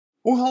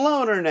Well, hello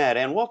Internet,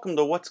 and welcome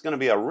to what's going to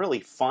be a really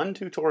fun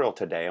tutorial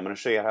today. I'm going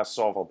to show you how to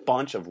solve a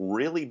bunch of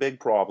really big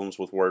problems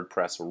with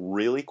WordPress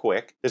really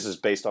quick. This is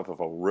based off of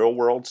a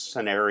real-world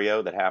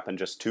scenario that happened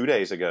just 2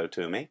 days ago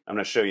to me. I'm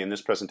going to show you in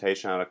this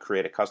presentation how to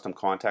create a custom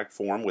contact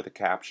form with a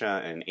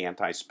Captcha and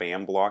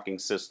anti-spam blocking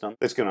system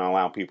that's going to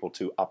allow people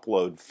to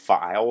upload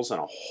files and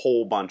a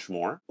whole bunch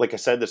more. Like I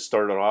said, this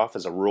started off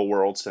as a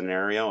real-world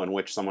scenario in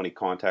which somebody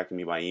contacted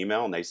me by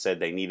email and they said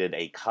they needed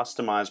a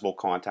customizable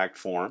contact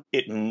form.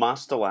 It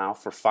must allow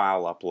for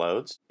file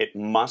uploads. It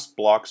must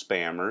block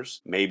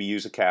spammers, maybe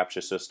use a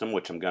Captcha system,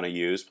 which I'm going to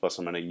use, plus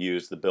I'm going to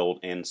use the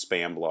built-in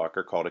spam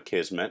blocker called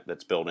Akismet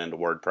that's built into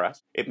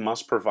WordPress. It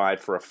must provide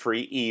for a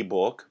free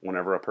ebook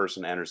whenever a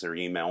person enters their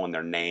email and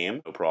their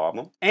name, no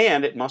problem.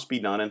 And it must be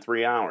done in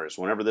 3 hours.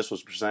 Whenever this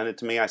was presented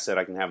to me, I said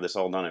I can have this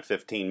all done in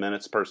 15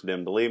 minutes. The person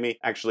didn't believe me.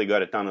 Actually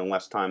got it done in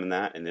less time than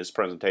that. In this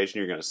presentation,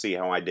 you're going to see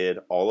how I did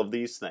all of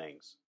these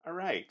things.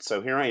 Alright,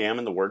 so here I am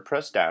in the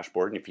WordPress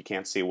dashboard, and if you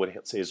can't see what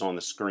it says on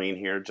the screen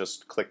here,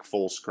 just click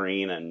full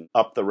screen and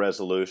up the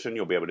resolution.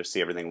 You'll be able to see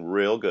everything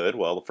real good.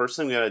 Well, the first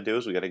thing we got to do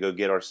is we got to go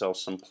get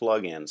ourselves some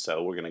plugins.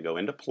 So we're going to go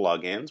into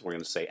plugins. We're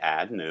going to say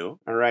add new.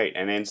 Alright,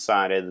 and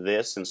inside of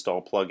this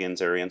install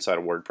plugins area inside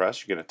of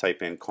WordPress, you're going to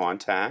type in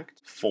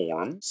contact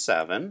form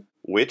 7.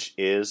 Which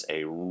is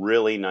a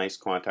really nice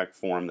contact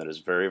form that is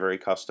very, very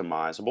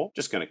customizable.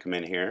 Just going to come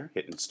in here,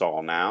 hit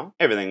install now.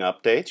 Everything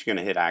updates. You're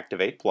going to hit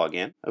activate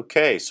plugin.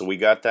 Okay, so we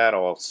got that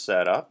all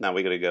set up. Now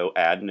we got to go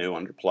add new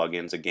under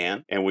plugins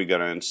again, and we got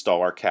to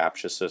install our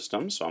Captcha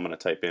system. So I'm going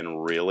to type in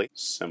really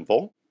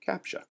simple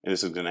Captcha. And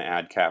this is going to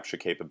add Captcha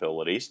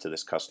capabilities to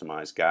this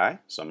customized guy.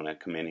 So I'm going to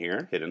come in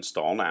here, hit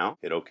install now,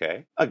 hit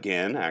OK.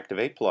 Again,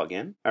 activate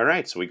plugin.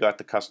 Alright, so we got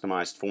the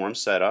customized form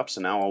set up. So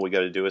now all we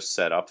got to do is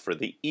set up for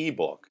the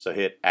ebook. So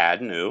hit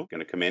add new. Going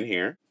to come in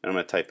here and I'm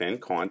going to type in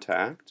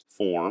contact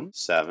form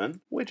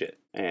 7 widget.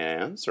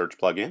 And search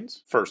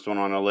plugins. First one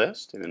on the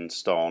list. Hit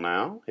install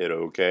now. Hit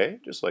OK,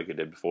 just like it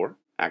did before.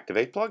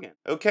 Activate plugin.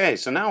 Okay,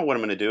 so now what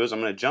I'm going to do is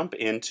I'm going to jump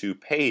into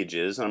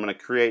pages and I'm going to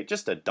create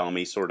just a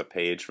dummy sort of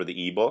page for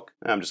the ebook.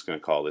 I'm just going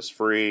to call this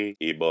free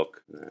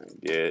ebook.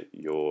 Get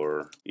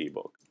your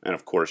ebook. And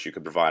of course you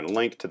could provide a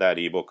link to that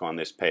ebook on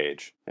this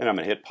page. And I'm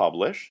going to hit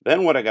publish.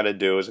 Then what I got to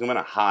do is I'm going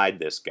to hide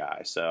this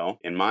guy. So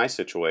in my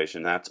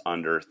situation that's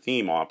under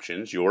theme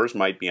options. Yours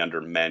might be under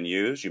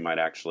menus. You might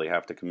actually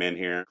have to come in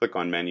here, click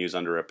on menus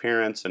under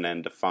appearance and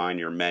then define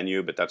your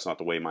menu, but that's not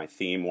the way my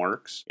theme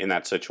works. In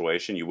that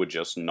situation you would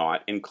just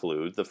not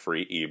include the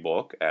free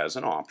ebook as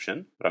an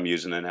option. But I'm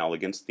using an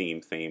elegance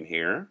theme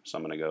here. So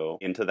I'm going to go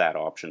into that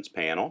options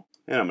panel.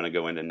 And I'm going to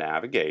go into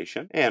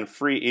navigation and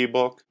free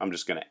ebook. I'm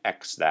just going to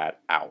X that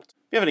out.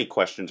 If you have any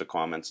questions or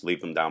comments,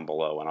 leave them down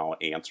below and I'll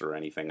answer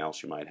anything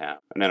else you might have.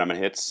 And then I'm going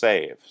to hit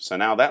save. So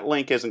now that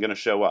link isn't going to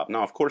show up.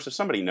 Now, of course, if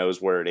somebody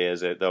knows where it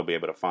is, they'll be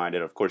able to find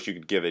it. Of course, you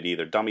could give it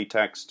either dummy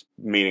text,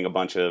 meaning a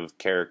bunch of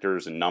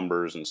characters and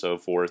numbers and so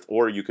forth,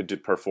 or you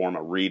could perform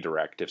a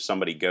redirect. If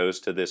somebody goes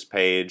to this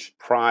page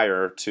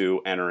prior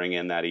to entering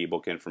in that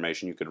ebook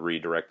information, you could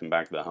redirect them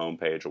back to the home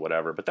page or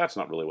whatever, but that's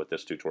not really what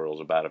this tutorial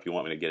is about. If you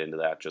want me to get into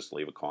that, just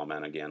leave a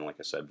comment again, like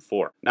I said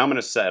before. Now I'm going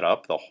to set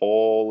up the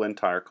whole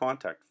entire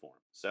contact form.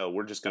 So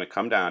we're just going to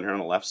come down here on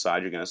the left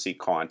side. You're going to see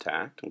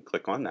contact and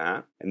click on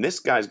that. And this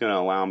guy's going to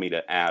allow me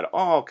to add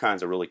all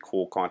kinds of really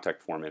cool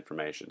contact form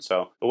information.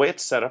 So the way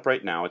it's set up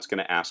right now, it's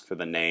going to ask for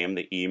the name,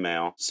 the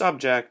email,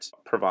 subject,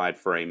 provide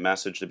for a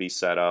message to be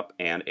set up,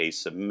 and a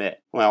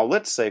submit. Well,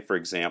 let's say, for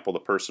example, the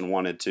person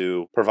wanted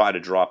to provide a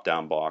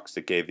drop-down box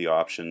that gave the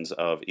options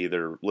of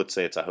either, let's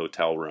say it's a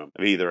hotel room,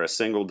 of either a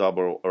single,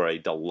 double, or a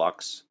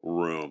deluxe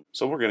room.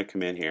 So we're going to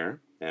come in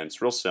here. And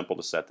it's real simple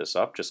to set this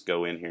up. Just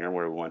go in here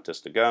where we want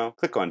this to go.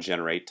 Click on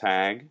Generate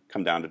Tag.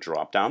 Come down to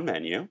Drop-Down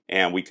Menu.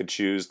 And we could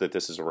choose that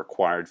this is a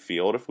required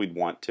field if we'd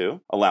want to.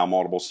 Allow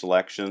multiple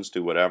selections,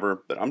 do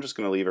whatever. But I'm just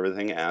going to leave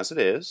everything as it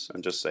is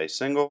and just say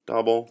single,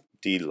 double,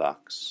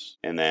 deluxe.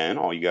 And then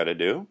all you got to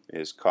do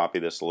is copy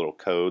this little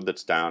code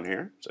that's down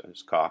here. So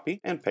just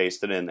copy and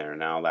paste it in there.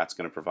 Now that's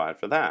going to provide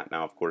for that.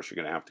 Now, of course, you're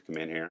going to have to come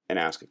in here and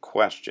ask a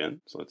question.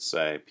 So let's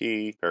say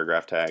P,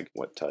 paragraph tag,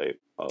 what type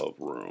of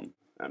room?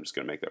 I'm just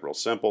going to make that real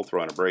simple,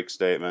 throw in a break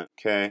statement,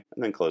 okay,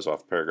 and then close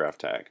off the paragraph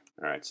tag.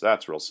 All right, so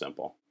that's real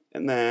simple.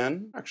 And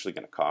then I'm actually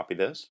going to copy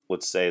this.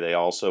 Let's say they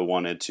also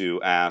wanted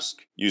to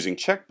ask using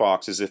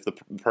checkboxes if the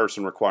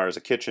person requires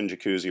a kitchen,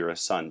 jacuzzi, or a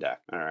sun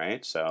deck. All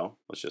right, so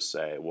let's just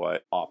say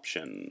what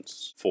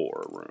options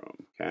for a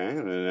room. Okay,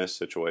 and in this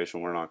situation,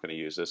 we're not going to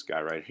use this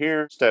guy right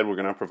here. Instead, we're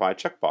going to provide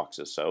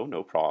checkboxes, so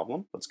no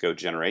problem. Let's go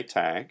generate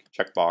tag,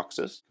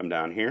 checkboxes, come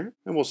down here,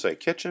 and we'll say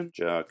kitchen,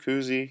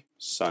 jacuzzi,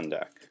 sun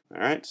deck. All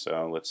right,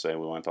 so let's say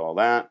we want all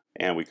that.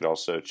 And we could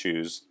also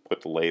choose,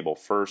 put the label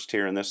first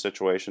here in this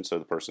situation so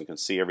the person can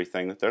see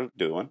everything that they're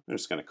doing. I'm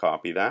just going to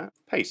copy that,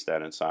 paste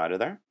that inside of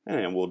there, and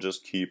then we'll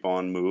just keep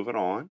on moving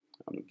on.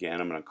 Again,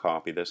 I'm going to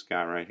copy this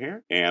guy right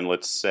here. And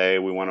let's say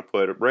we want to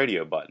put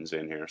radio buttons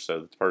in here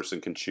so that the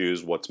person can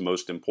choose what's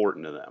most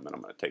important to them. And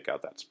I'm going to take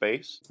out that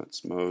space.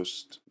 That's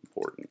most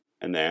important.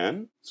 And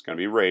then it's going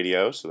to be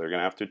radio, so they're going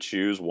to have to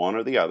choose one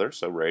or the other.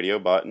 So radio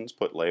buttons,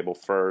 put label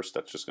first.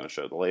 That's just going to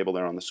show the label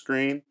there on the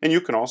screen. And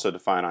you can also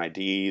define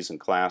IDs and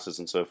classes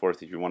and so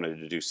forth if you wanted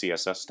to do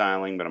CSS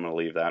styling, but I'm going to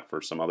leave that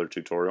for some other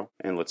tutorial.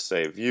 And let's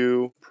say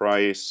view,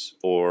 price,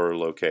 or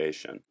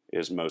location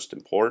is most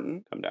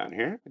important. Come down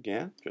here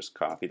again, just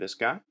copy this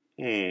guy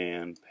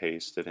and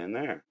paste it in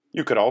there.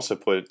 You could also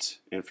put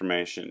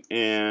information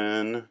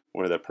in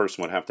where the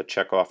person would have to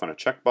check off on a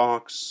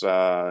checkbox,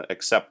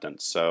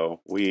 acceptance.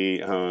 So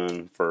we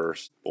own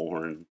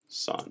firstborn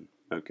son,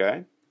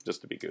 okay?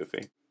 Just to be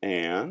goofy.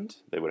 And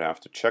they would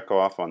have to check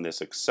off on this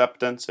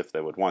acceptance if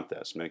they would want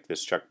this. Make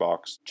this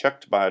checkbox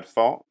checked by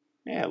default.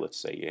 Yeah, let's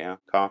say yeah.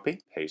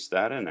 Copy, paste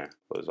that in there.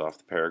 Close off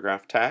the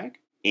paragraph tag.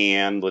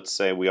 And let's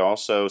say we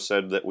also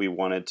said that we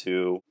wanted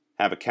to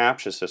have a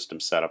Captcha system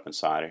set up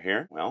inside of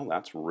here. Well,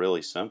 that's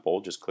really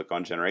simple. Just click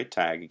on Generate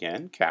Tag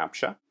again,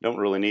 Captcha. Don't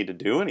really need to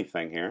do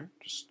anything here.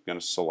 Just going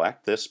to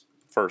select this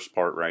first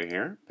part right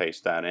here,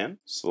 paste that in.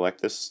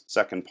 Select this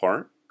second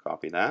part,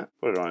 copy that,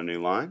 put it on a new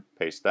line,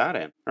 paste that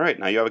in. All right,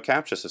 now you have a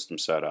Captcha system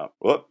set up.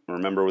 Whoop,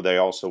 remember they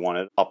also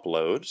wanted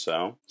upload,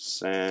 so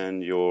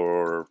send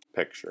your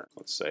picture.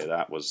 Let's say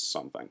that was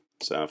something.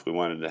 So if we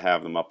wanted to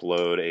have them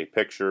upload a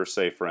picture,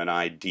 say for an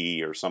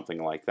ID or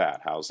something like that,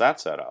 how's that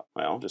set up?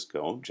 Well, just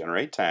go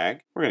Generate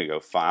Tag. We're going to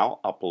go File,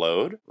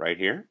 Upload right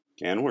here.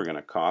 Again, we're going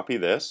to copy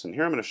this, and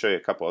here I'm going to show you a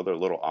couple other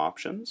little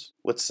options.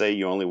 Let's say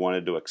you only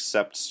wanted to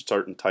accept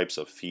certain types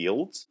of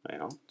fields.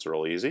 Well, it's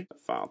real easy.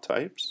 File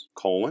types,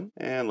 colon,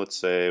 and let's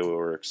say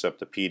we'll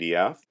accept a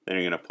PDF. Then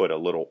you're going to put a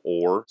little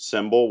OR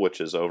symbol,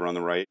 which is over on the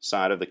right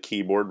side of the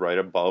keyboard, right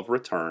above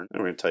return. And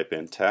we're going to type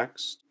in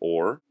text,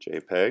 or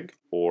JPEG,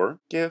 or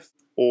GIF,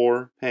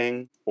 or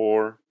PNG,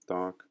 or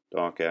doc,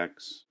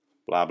 docx,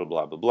 blah, blah,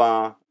 blah, blah,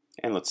 blah.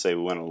 And let's say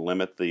we want to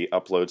limit the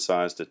upload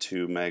size to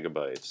 2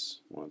 megabytes.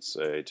 Let's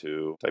say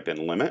to type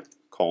in limit,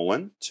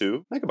 colon,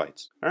 2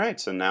 megabytes. All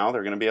right, so now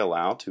they're going to be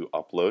allowed to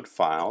upload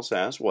files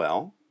as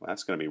well.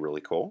 That's going to be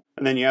really cool.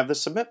 And then you have the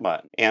submit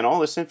button. And all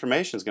this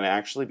information is going to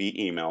actually be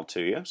emailed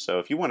to you. So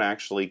if you want to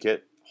actually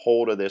get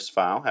hold of this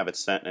file, have it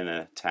sent in an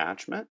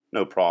attachment,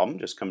 no problem.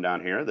 Just come down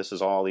here. This is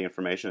all the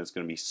information that's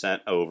going to be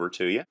sent over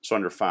to you. So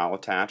under File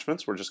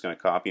Attachments, we're just going to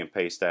copy and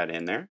paste that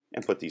in there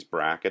and put these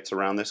brackets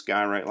around this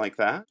guy right like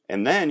that.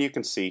 And then you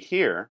can see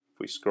here, if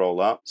we scroll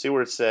up, see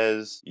where it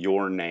says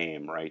your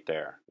name right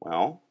there.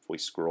 Well, if we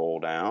scroll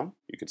down,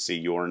 you can see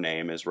your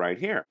name is right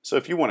here. So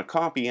if you want to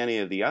copy any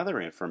of the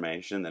other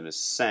information that is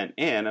sent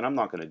in, and I'm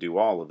not going to do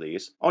all of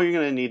these, all you're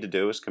going to need to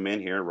do is come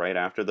in here right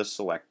after the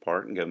select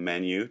part and go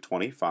Menu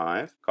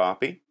 25,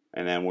 copy,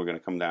 and then we're going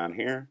to come down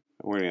here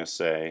and we're going to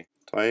say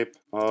type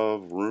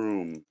of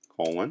room,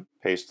 colon,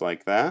 paste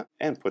like that,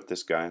 and put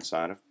this guy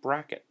inside of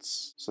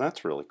brackets. So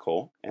that's really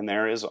cool. And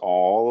there is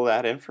all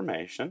that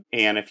information.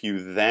 And if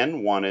you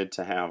then wanted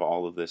to have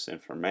all of this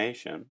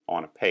information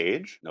on a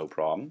page, no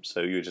problem.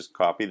 So you just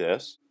copy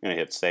this. I'm going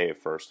to hit save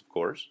first, of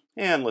course.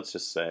 And let's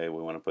just say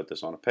we want to put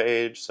this on a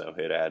page, so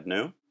hit add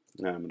new.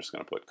 And I'm just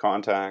going to put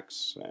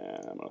contacts,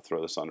 and I'm going to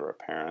throw this under a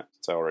parent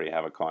since I already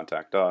have a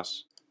contact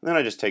us. And then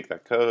I just take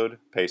that code,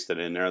 paste it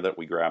in there that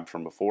we grabbed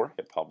from before,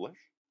 hit publish.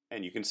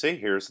 And you can see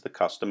here's the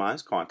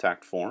customized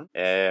contact form.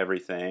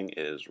 Everything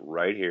is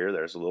right here.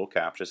 There's a little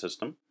Captcha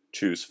system.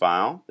 Choose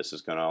file. This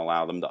is going to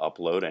allow them to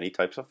upload any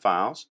types of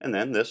files, and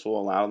then this will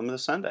allow them to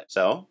send it.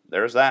 So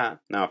there's that.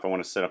 Now if I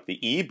want to set up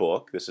the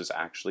ebook, this is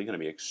actually going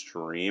to be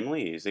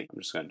extremely easy. I'm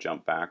just going to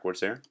jump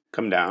backwards here.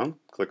 Come down,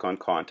 click on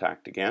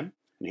contact again.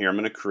 And here I'm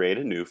going to create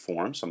a new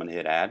form, so I'm going to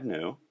hit add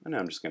new, and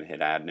I'm just going to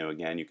hit add new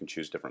again. You can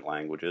choose different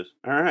languages.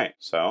 All right,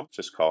 so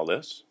just call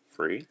this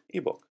free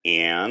ebook.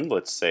 And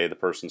let's say the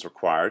person's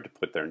required to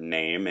put their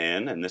name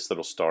in, and this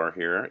little star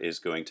here is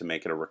going to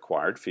make it a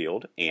required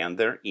field, and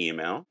their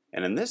email.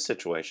 And in this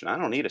situation, I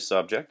don't need a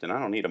subject and I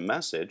don't need a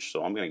message,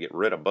 so I'm going to get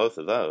rid of both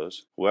of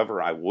those.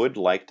 However, I would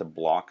like to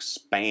block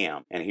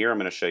spam. And here I'm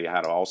going to show you how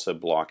to also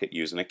block it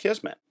using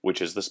Akismet,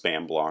 which is the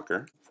spam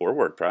blocker for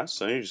WordPress.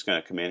 So you're just going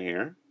to come in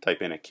here,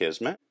 type in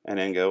Akismet, and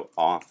then go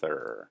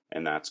author.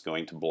 And that's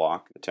going to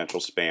block potential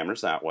spammers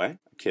that way.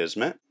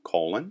 Akismet,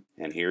 colon,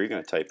 and here you're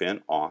going to type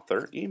in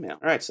author email.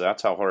 All right, so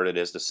that's how hard it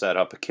is to set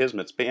up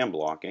Akismet spam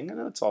blocking.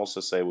 And let's also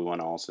say we want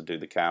to also do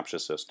the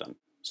Captcha system.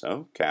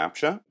 So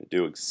Captcha,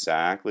 do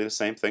exactly the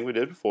same thing we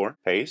did before.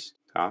 Paste,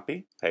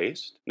 copy,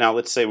 paste. Now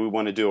let's say we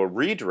want to do a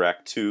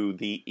redirect to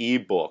the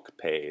ebook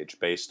page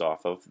based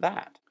off of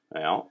that.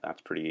 Well,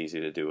 that's pretty easy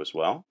to do as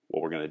well.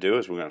 What we're going to do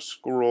is we're going to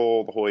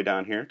scroll the way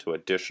down here to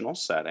additional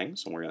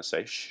settings, and we're going to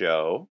say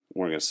show.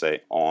 We're going to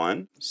say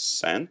on,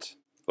 sent,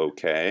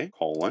 okay,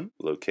 colon,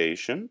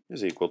 location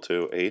is equal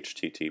to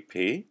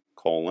HTTP,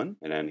 colon,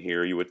 and then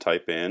here you would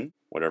type in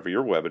whatever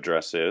your web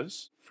address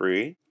is,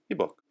 free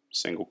ebook.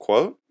 Single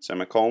quote,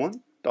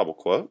 semicolon, double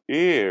quote.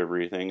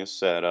 Everything is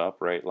set up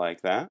right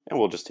like that. And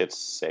we'll just hit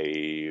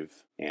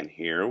save. And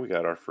here we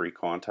got our free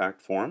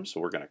contact form.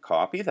 So we're going to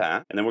copy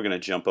that. And then we're going to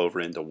jump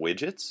over into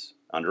widgets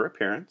under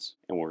appearance.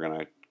 And we're going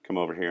to come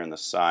over here in the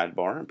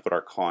sidebar and put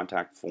our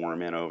contact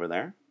form in over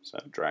there. So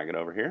drag it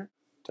over here.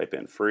 type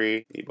in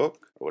free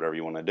ebook or whatever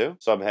you want to do.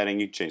 Subheading,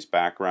 you can change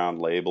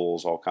background,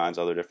 labels, all kinds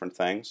of other different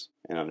things.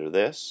 And under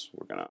this,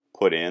 we're going to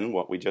put in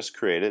what we just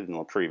created in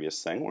the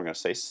previous thing. We're going to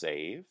say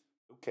save.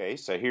 Okay,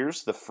 so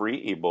here's the free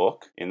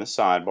ebook in the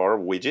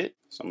sidebar widget.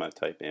 So I'm going to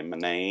type in my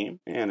name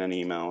and an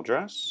email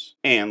address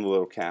and the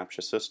little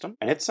Captcha system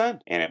and hit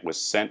send. And it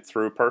was sent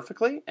through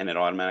perfectly and it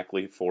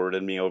automatically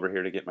forwarded me over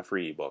here to get my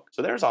free ebook.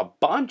 So there's a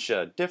bunch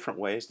of different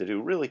ways to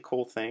do really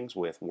cool things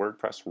with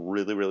WordPress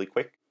really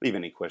quick. Leave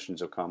any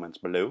questions or comments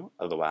below.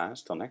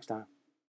 Otherwise, till next time.